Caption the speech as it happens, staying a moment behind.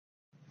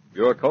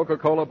Your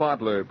Coca-Cola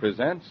bottler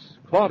presents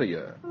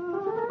Claudia.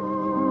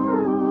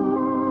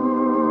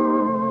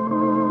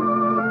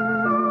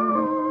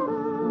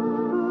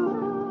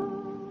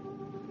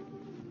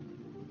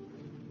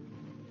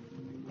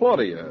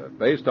 Claudia,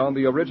 based on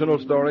the original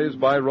stories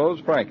by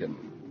Rose Franken.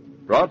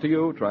 Brought to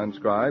you,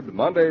 transcribed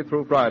Monday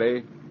through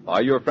Friday, by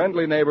your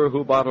friendly neighbor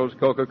who bottles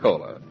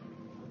Coca-Cola.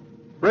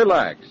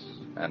 Relax,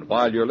 and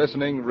while you're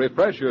listening,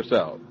 refresh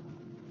yourself.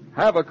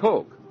 Have a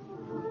Coke.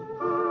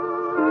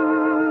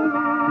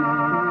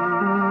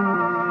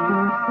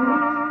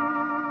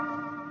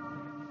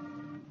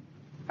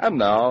 And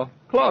now,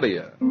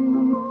 Claudia.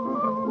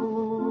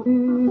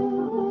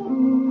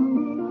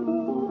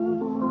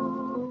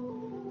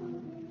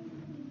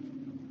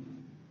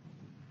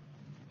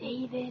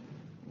 David.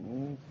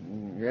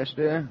 Yes,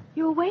 dear?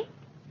 You awake?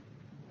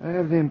 I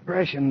have the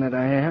impression that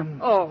I am.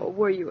 Oh,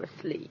 were you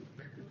asleep?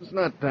 It's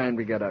not time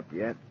to get up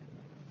yet.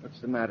 What's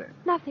the matter?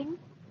 Nothing.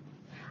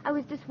 I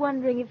was just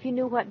wondering if you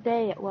knew what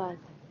day it was.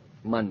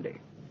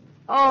 Monday.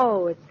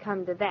 Oh, it's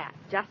come to that.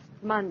 Just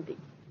Monday.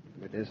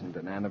 It isn't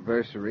an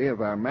anniversary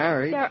of our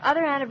marriage. There are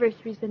other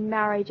anniversaries than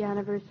marriage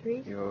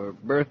anniversaries. Your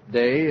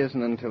birthday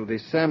isn't until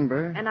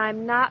December. And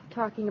I'm not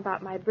talking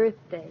about my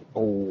birthday.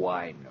 Oh,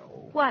 I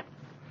know. What?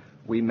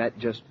 We met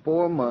just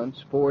 4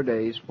 months, 4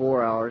 days,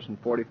 4 hours, and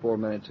 44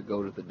 minutes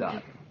ago to the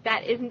dot.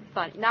 That isn't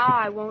funny. Now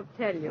I won't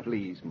tell you.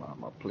 Please,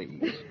 Mama,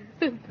 please.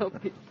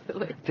 Don't be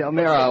silly. Tell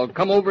me or I'll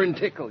come over and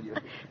tickle you.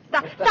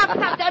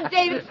 Stop,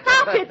 David.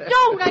 Stop it.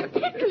 Don't. I'm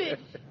ticklish.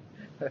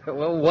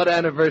 Well, what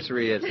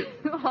anniversary is it?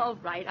 All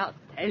right, I'll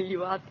tell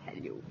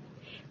you.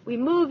 We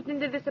moved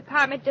into this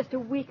apartment just a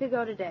week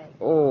ago today.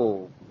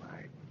 Oh,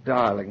 my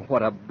darling,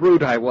 what a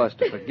brute I was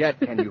to forget.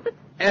 Can you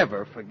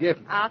ever forgive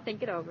me? I'll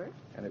think it over.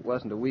 And it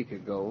wasn't a week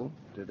ago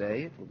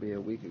today. It will be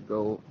a week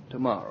ago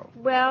tomorrow.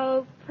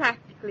 Well,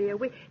 practically a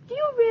week. Do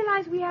you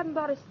realize we haven't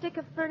bought a stick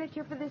of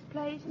furniture for this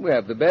place? We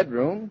have the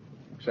bedroom,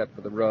 except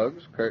for the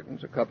rugs,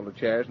 curtains, a couple of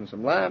chairs, and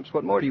some lamps.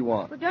 What more do you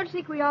want? Well, don't you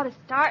think we ought to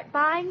start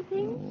buying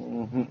things?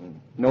 Mm-hmm.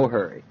 No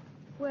hurry.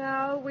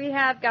 Well, we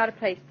have got a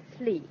place to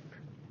sleep.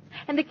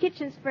 And the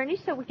kitchen's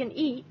furnished so we can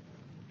eat.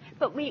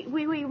 But we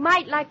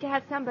might like to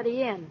have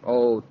somebody in.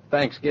 Oh,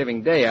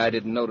 Thanksgiving Day, I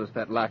didn't notice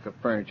that lack of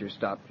furniture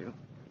stopped you.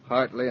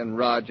 Hartley and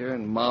Roger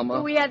and Mama.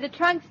 Well, we had the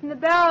trunks and the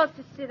barrels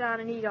to sit on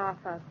and eat off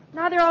of.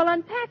 Now they're all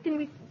unpacked, and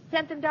we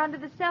sent them down to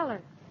the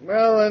cellar.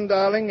 Well, then,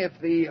 darling, if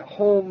the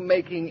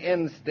homemaking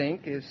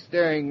instinct is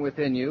stirring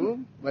within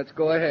you, let's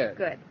go ahead.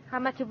 Good. How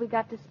much have we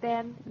got to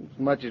spend? As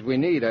much as we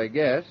need, I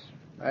guess.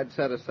 I'd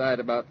set aside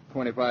about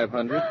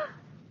 $2,500.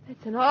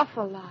 It's an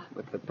awful lot.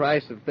 With the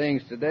price of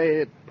things today,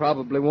 it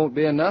probably won't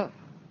be enough.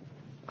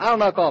 I'll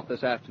knock off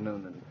this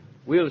afternoon, and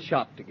we'll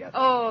shop together.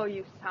 Oh,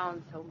 you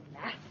sound so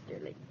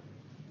masterly.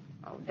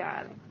 Oh,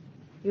 darling,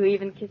 you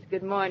even kiss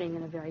good morning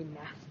in a very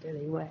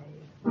masterly way.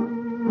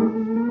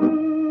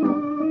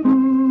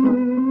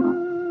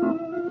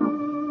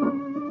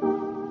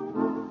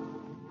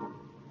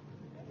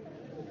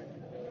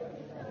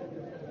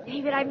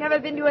 David, I've never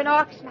been to an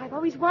auction. I've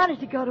always wanted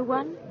to go to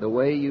one. The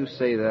way you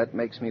say that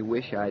makes me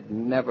wish I'd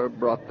never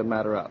brought the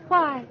matter up.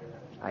 Why?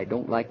 I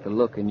don't like the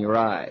look in your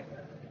eye.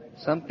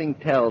 Something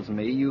tells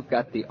me you've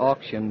got the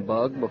auction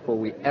bug before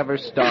we ever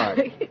start.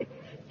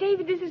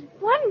 David, this is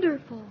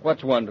wonderful.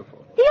 What's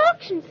wonderful? The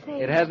auction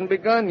sale. It hasn't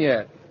begun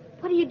yet.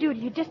 What do? Do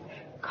you just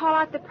call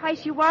out the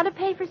price you want to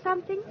pay for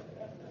something?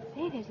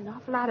 Say, there's an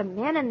awful lot of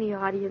men in the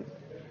audience.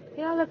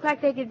 They all look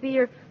like they could be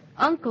your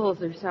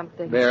uncles or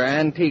something. They're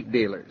antique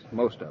dealers,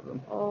 most of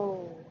them.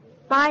 Oh.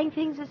 Buying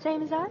things the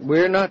same as us?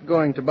 We're not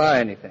going to buy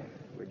anything.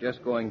 We're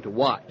just going to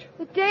watch.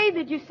 But,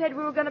 David, you said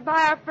we were going to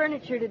buy our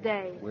furniture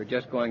today. We're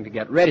just going to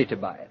get ready to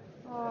buy it.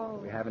 Oh.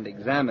 We haven't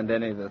examined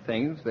any of the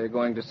things they're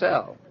going to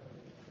sell.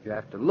 You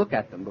have to look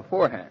at them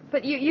beforehand.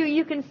 But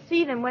you can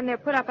see them when they're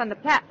put up on the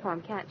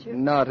platform, can't you?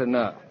 Not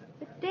enough.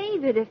 But,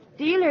 David, if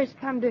dealers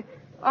come to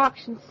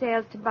auction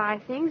sales to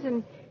buy things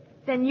and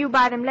then you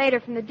buy them later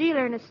from the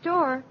dealer in a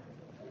store,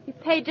 you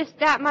pay just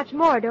that much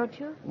more, don't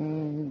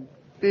you?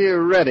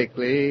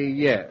 Theoretically,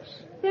 yes.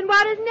 Then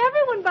why doesn't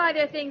everyone buy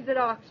their things at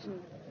auction?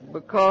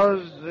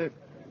 Because...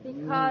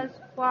 Because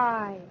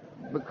why?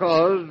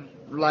 Because,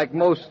 like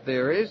most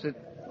theories, it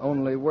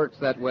only works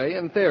that way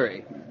in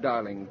theory.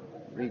 Darling,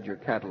 read your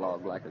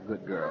catalog like a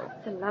good girl.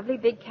 It's a lovely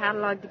big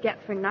catalog to get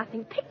for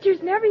nothing.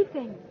 Pictures and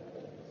everything.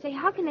 Say,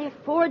 how can they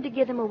afford to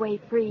give them away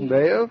free?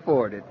 They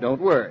afford it.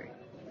 Don't worry.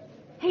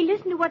 Hey,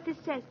 listen to what this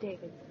says,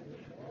 David.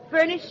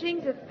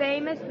 Furnishings of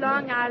famous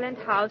Long Island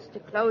house to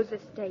close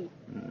estate.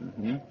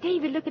 Mm-hmm.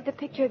 David, look at the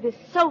picture of this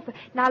sofa.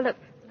 Now, look,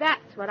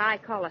 that's what I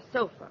call a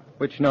sofa.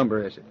 Which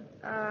number is it?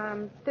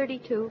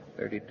 32.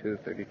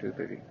 32.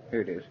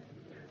 Here it is.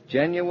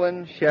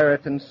 Genuine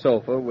Sheraton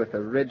sofa with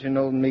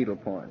original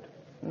needlepoint.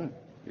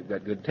 You've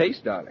got good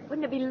taste, darling.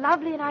 Wouldn't it be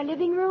lovely in our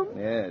living room?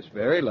 Yes,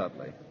 very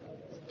lovely.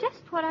 It's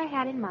just what I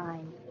had in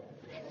mind.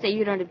 Say,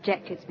 you don't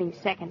object to its being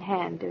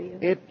second-hand, do you?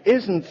 It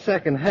isn't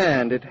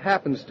second-hand. It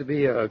happens to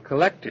be a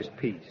collector's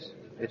piece.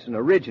 It's an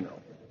original.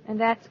 And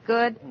that's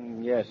good?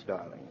 Yes,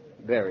 darling.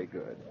 Very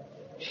good.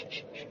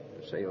 Shh.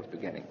 The sale's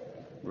beginning.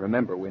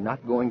 Remember, we're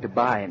not going to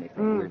buy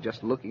anything. We're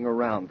just looking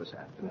around this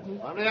afternoon.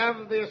 On behalf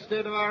of the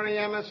estate of R.E.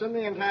 Emerson,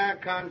 the entire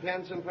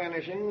contents and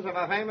furnishings of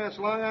a famous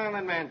Long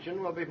Island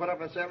mansion will be put up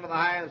for sale to the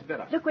highest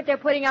bidder. Look what they're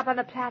putting up on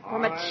the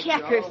platform, All a right,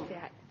 checkers Joe.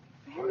 set.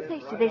 For heaven's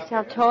sakes, do they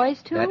sell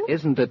toys, too? That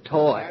isn't a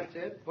toy. That's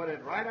it. Put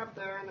it right up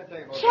there on the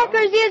table.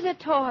 Checkers Joe. is a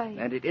toy.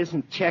 And it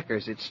isn't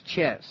checkers, it's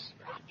chess.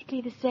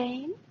 Practically the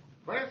same.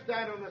 First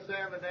item to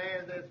sale today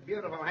is this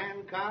beautiful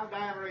hand-carved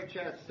ivory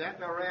chess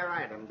set, a rare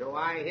item. Do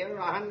I hear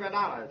 $100?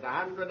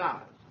 $100.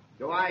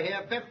 Do I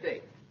hear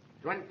 50?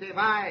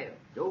 25.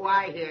 Do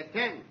I hear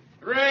 10?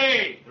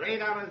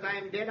 $3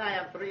 I'm bid. I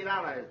have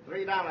 $3.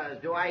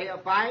 $3. Do I hear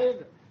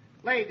 5?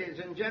 Ladies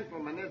and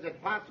gentlemen, is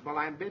it possible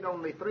I'm bid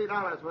only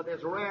 $3 for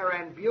this rare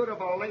and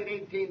beautiful late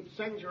 18th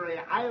century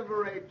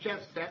ivory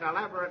chess set,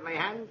 elaborately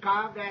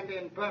hand-carved and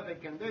in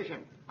perfect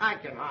condition? I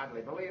can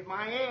hardly believe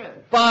my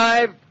ears.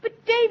 5.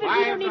 But, David, we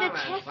don't $5. need a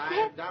chess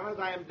set. $5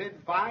 I am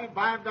bid.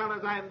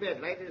 $5 I am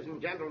bid. Ladies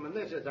and gentlemen,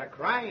 this is a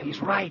crime.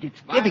 He's right,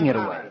 it's giving it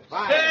away.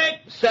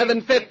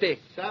 $7.50.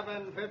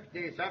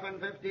 $7.50.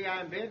 $7.50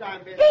 I'm bid.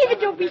 I'm bid.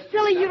 David, don't be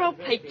silly. You don't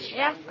play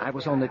chess. I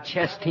was on the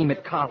chess team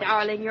at college.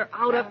 Darling, you're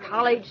out of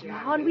college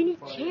now, and we need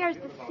chairs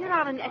to sit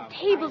on and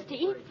tables to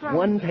eat from.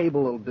 One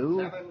table will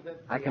do.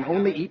 I can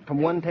only eat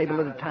from one table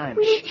at a time.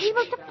 We need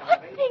tables to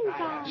put things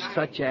on.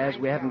 Such as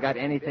we haven't got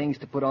any things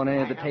to put on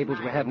any of the tables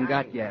we haven't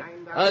got yet.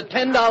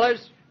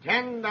 $10.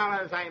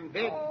 $10 I'm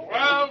bid.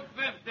 $12.50.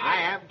 I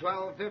have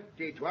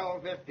 $12.50.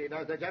 $12.50.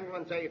 Does the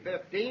gentleman say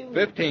 15?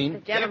 15. The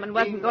gentleman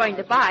wasn't going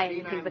to buy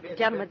anything, but the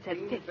gentleman said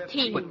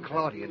 15. But,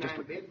 Claudia, just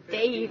look.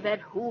 David,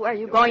 who are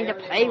you going to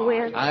play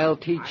with? I'll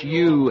teach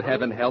you,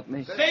 heaven help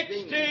me.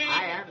 16.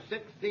 I have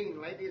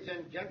 16. Ladies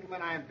and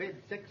gentlemen, I bid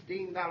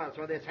 $16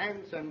 for this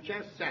handsome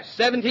chess set.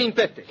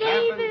 $17.50.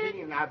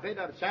 17. A bid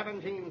of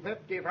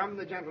 $17.50 from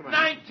the gentleman.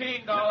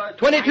 $19.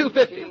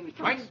 $22.50.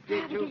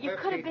 $22.50. You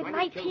could have bid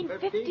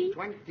 $19.50.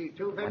 $22.50.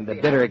 And the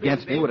bidder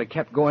against me would have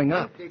kept going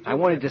up. I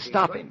wanted to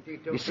stop him.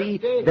 You see,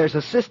 there's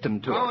a system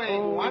to it.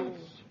 Going once,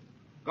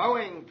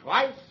 going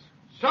twice,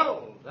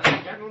 sold. The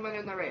gentleman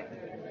in the red.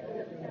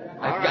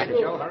 I've got it,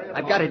 Joe.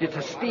 I've got it. It's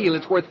a steal.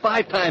 It's worth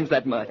 5 times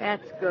that much.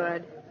 That's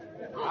good.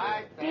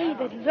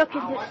 David, look,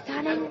 isn't it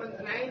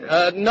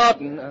stunning?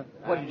 Naughton.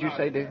 What did you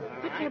say, Dave?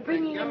 But they're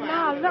bringing him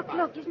now.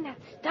 Look, isn't that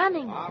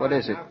stunning? What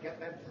is it?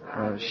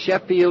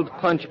 Sheffield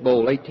Punch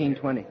Bowl,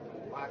 1820.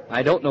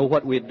 I don't know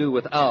what we'd do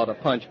without a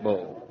punch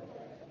bowl.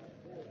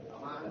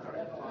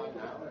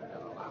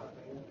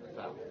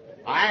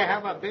 I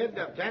have a bid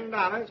of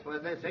 $10 for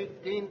this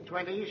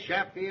 1820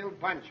 Sheffield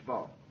Punch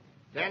Bowl.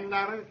 $10,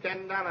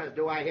 $10.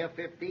 Do I hear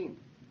 15?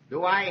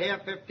 Do I hear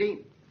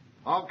 15?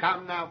 Oh,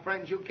 come now,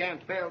 friends, you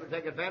can't fail to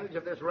take advantage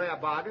of this rare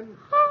bargain.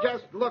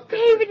 Just look at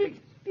David, this it's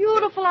piece.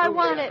 beautiful. I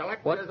want it.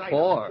 What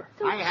for?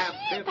 So I have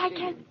cheap, 15. I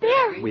can't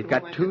bear it. We've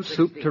got 2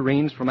 soup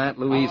tureens from Aunt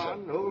Louisa.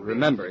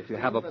 Remember, if you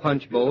have a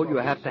punch bowl, you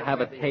have to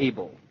have a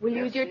table. We'll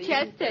use your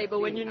chess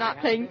table when you're not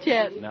playing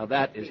chess. Now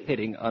that is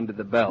hitting under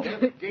the belt.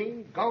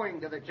 15,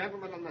 going to the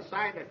gentleman on the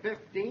side at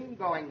 15,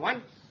 going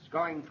once,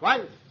 going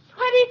twice.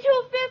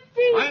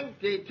 $22.50.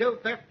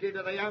 $22.50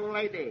 to the young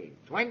lady.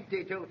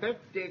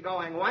 $22.50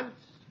 going once,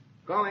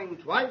 going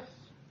twice.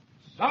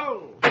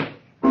 Sold.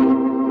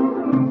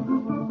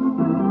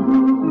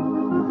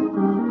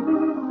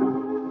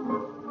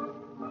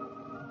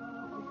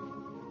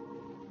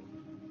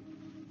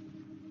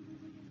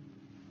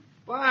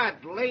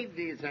 But,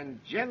 ladies and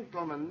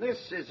gentlemen,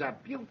 this is a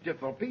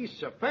beautiful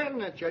piece of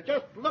furniture.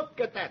 Just look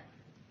at that.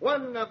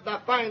 One of the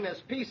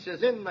finest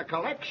pieces in the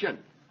collection.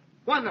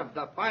 One of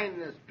the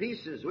finest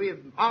pieces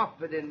we've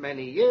offered in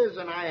many years,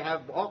 and I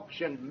have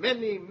auctioned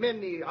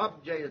many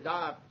objects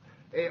art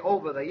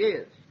over the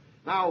years.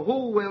 Now,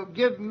 who will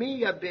give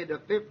me a bid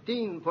of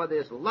 15 for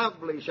this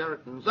lovely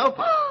Sheraton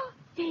sofa?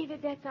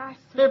 David, that's our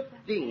sofa.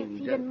 15.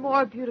 It's even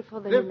more beautiful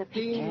than in the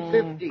picture.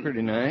 15.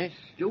 Pretty nice.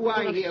 Do It's a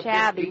I little hear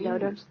shabby, 15? though,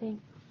 don't you think?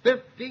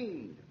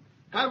 15.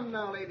 Come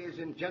now, ladies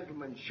and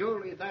gentlemen,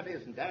 surely that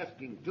isn't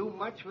asking too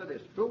much for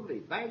this truly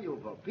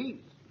valuable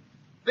piece.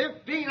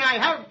 15, I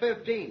have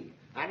 15.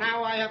 And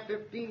now I have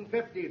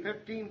 15.50,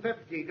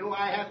 15.50. Do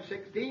I have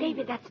 16?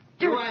 David, that's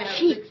Do dirt I have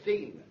cheap.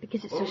 16?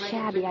 Because it's so Who makes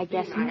shabby, I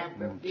 16? guess. I have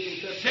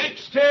 15.50.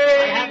 16.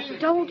 I have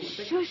 16, Don't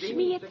 16, shush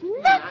me, it's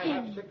 16. nothing. I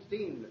have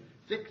 16.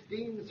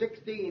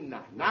 16.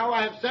 Now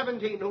I have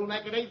 17, who'll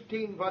make it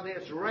 18 for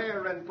this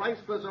rare and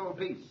priceless old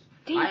piece.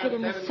 I have David,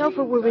 and the 17,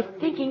 sofa we were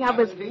 17, thinking of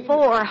was 17.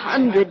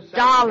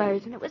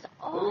 $400, and it was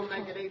Who'll awful.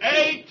 make it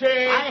 18.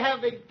 I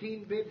have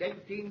 18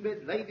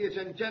 bid. Ladies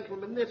and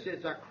gentlemen, this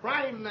is a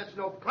crime. There's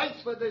no price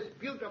for this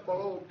beautiful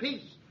old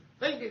piece.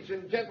 Ladies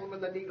and gentlemen,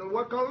 the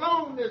needlework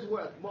alone is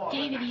worth more.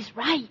 David, he's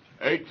right.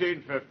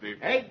 18.50.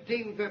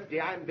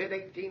 18.50. I'm bid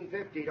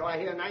 18.50. Do I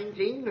hear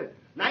 19?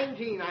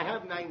 19. I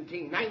have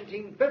 19.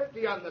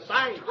 19.50 on the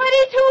side.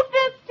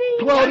 $22.50.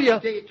 Claudia!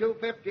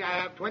 22.50.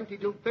 I have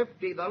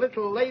 22.50. The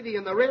little lady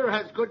in the rear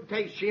has good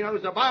taste. She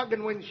knows a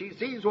bargain when she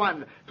sees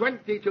one.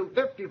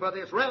 22.50 for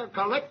this rare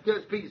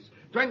collector's piece.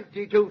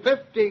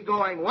 22.50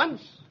 going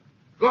once,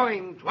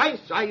 going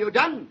twice. Are you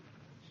done?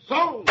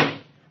 Sold.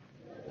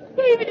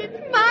 David, David, it's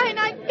mine.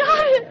 I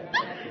got it.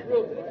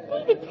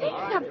 David, say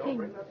something.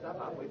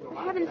 For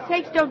heaven's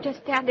sakes, don't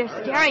just stand there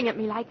staring at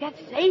me like that.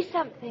 Say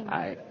something.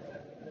 I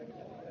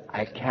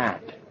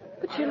can't.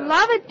 But you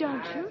love it,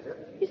 don't you?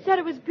 You said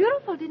it was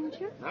beautiful, didn't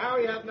you? Now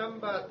you have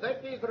number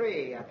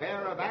 33, a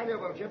pair of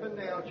valuable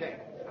Chippendale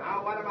checks.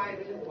 Now, what am I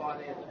doing for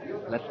this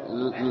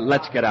beautiful...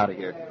 Let's get out of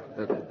here.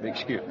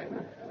 Excuse me.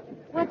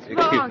 What's Excuse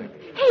wrong? me.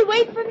 Hey,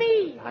 wait for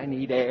me. I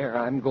need air.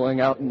 I'm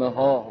going out in the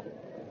hall.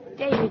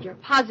 David, you're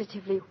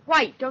positively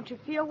white. Don't you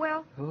feel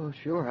well? Oh,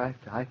 sure.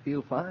 I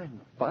feel fine.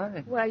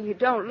 Fine. Well, you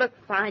don't look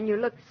fine. You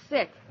look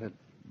sick.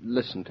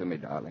 Listen to me,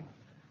 darling.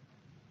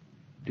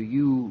 Do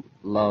you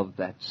love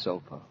that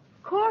sofa?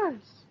 Of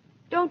course.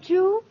 Don't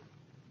you?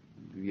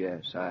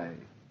 Yes, I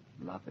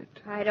love it.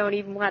 I don't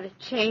even want to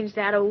change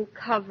that old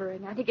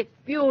covering. I think it's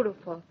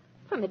beautiful.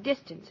 From a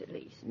distance, at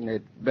least.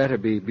 It better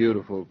be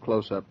beautiful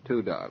close up,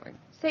 too, darling.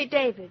 Say,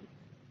 David,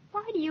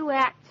 why do you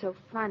act so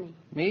funny?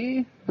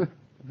 Me?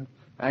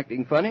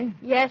 Acting funny?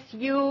 Yes,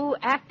 you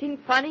acting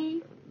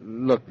funny?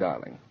 Look,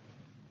 darling,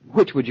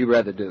 which would you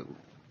rather do?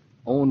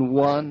 Own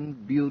one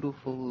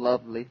beautiful,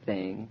 lovely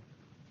thing,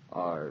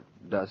 or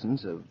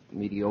dozens of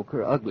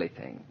mediocre, ugly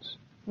things?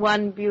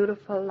 One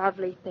beautiful,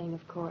 lovely thing,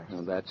 of course.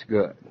 Well, that's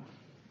good.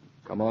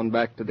 Come on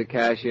back to the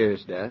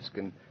cashier's desk,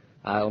 and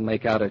I'll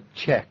make out a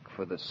check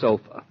for the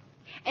sofa.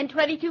 And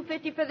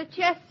 $22.50 for the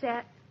chess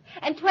set.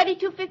 And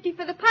 $22.50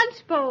 for the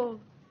punch bowl.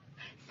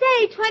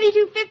 Say,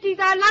 $22.50's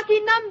our lucky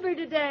number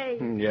today.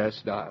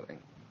 Yes, darling.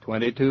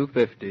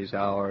 2250's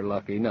our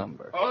lucky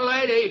number. Oh,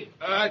 lady.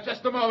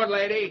 Just a moment,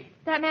 lady.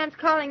 That man's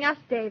calling us,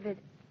 David.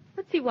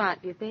 What's he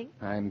want, do you think?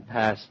 I'm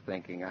past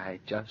thinking. I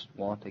just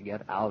want to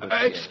get out of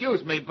here.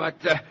 Excuse me, but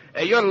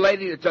you're the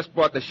lady that just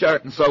bought the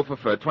Sheraton sofa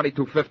for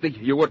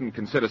 $22.50. You wouldn't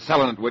consider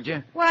selling it, would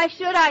you? Why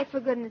should I, for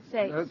goodness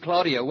sake?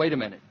 Claudia, wait a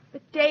minute.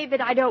 But,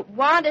 David, I don't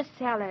want to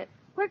sell it.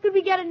 Where could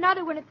we get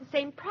another one at the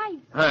same price?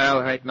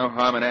 Well, ain't no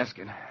harm in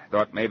asking.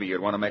 Thought maybe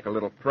you'd want to make a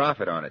little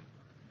profit on it.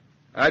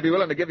 I'd be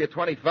willing to give you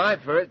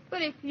 $25 for it.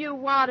 But if you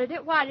wanted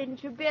it, why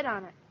didn't you bid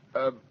on it?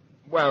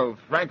 Well,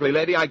 frankly,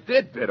 lady, I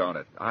did bid on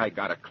it. I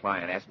got a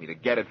client asked me to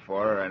get it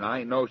for her, and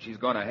I know she's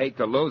going to hate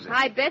to lose it.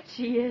 I bet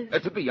she is.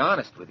 To be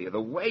honest with you, the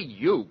way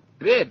you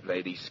bid,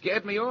 lady,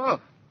 scared me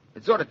off.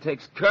 It sort of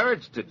takes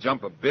courage to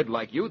jump a bid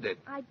like you did.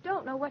 I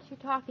don't know what you're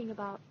talking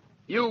about.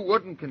 You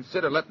wouldn't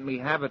consider letting me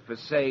have it for,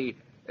 say,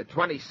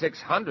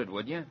 $2,600,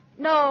 would you?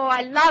 No,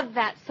 I love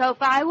that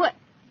sofa. I would...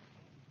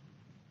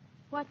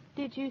 What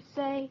did you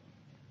say?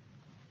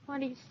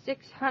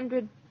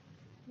 2,600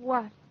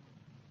 what?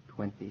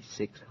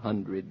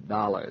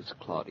 $2,600,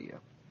 Claudia.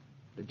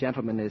 The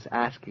gentleman is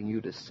asking you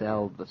to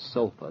sell the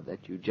sofa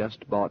that you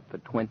just bought for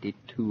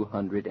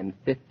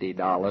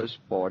 $2,250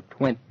 for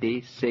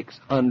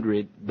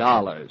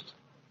 $2,600.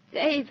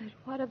 David,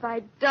 what have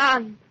I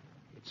done?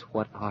 It's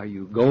what are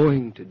you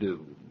going to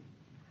do?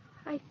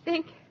 I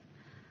think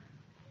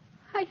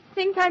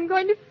I'm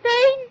going to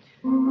faint.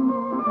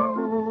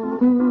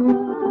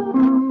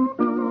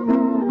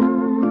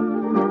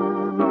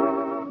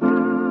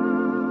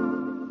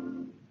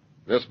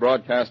 This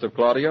broadcast of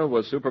Claudia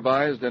was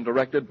supervised and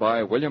directed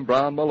by William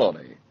Brown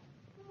Meloney.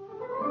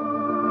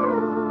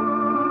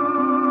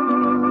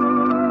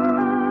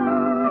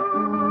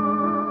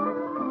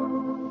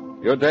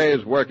 Your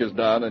day's work is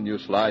done and you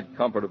slide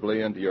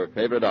comfortably into your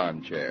favorite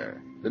armchair.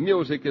 The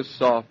music is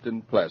soft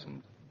and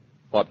pleasant.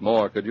 What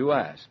more could you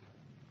ask?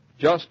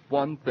 Just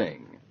one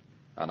thing.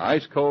 An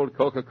ice-cold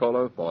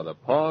Coca-Cola for the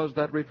pause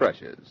that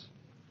refreshes.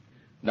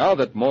 Now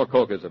that more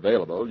Coke is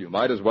available, you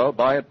might as well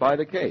buy it by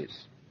the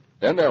case.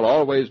 Then there'll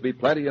always be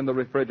plenty in the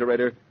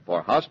refrigerator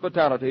for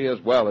hospitality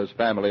as well as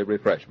family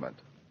refreshment.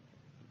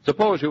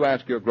 Suppose you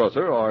ask your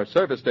grocer or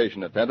service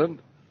station attendant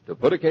to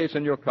put a case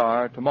in your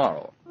car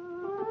tomorrow.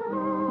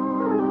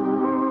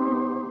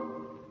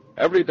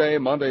 Every day,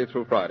 Monday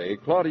through Friday,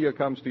 Claudia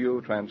comes to you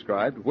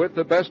transcribed with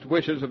the best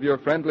wishes of your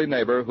friendly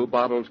neighbor who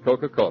bottles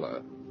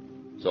Coca-Cola.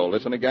 So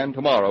listen again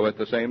tomorrow at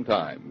the same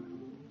time.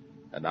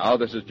 And now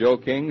this is Joe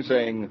King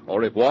saying au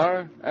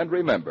revoir, and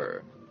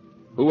remember,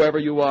 whoever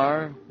you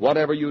are,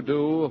 whatever you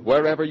do,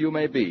 wherever you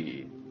may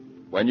be,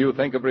 when you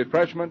think of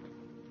refreshment,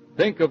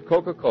 think of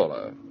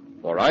Coca-Cola.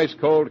 For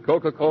ice-cold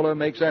Coca-Cola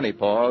makes any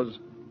pause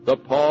the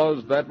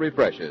pause that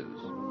refreshes.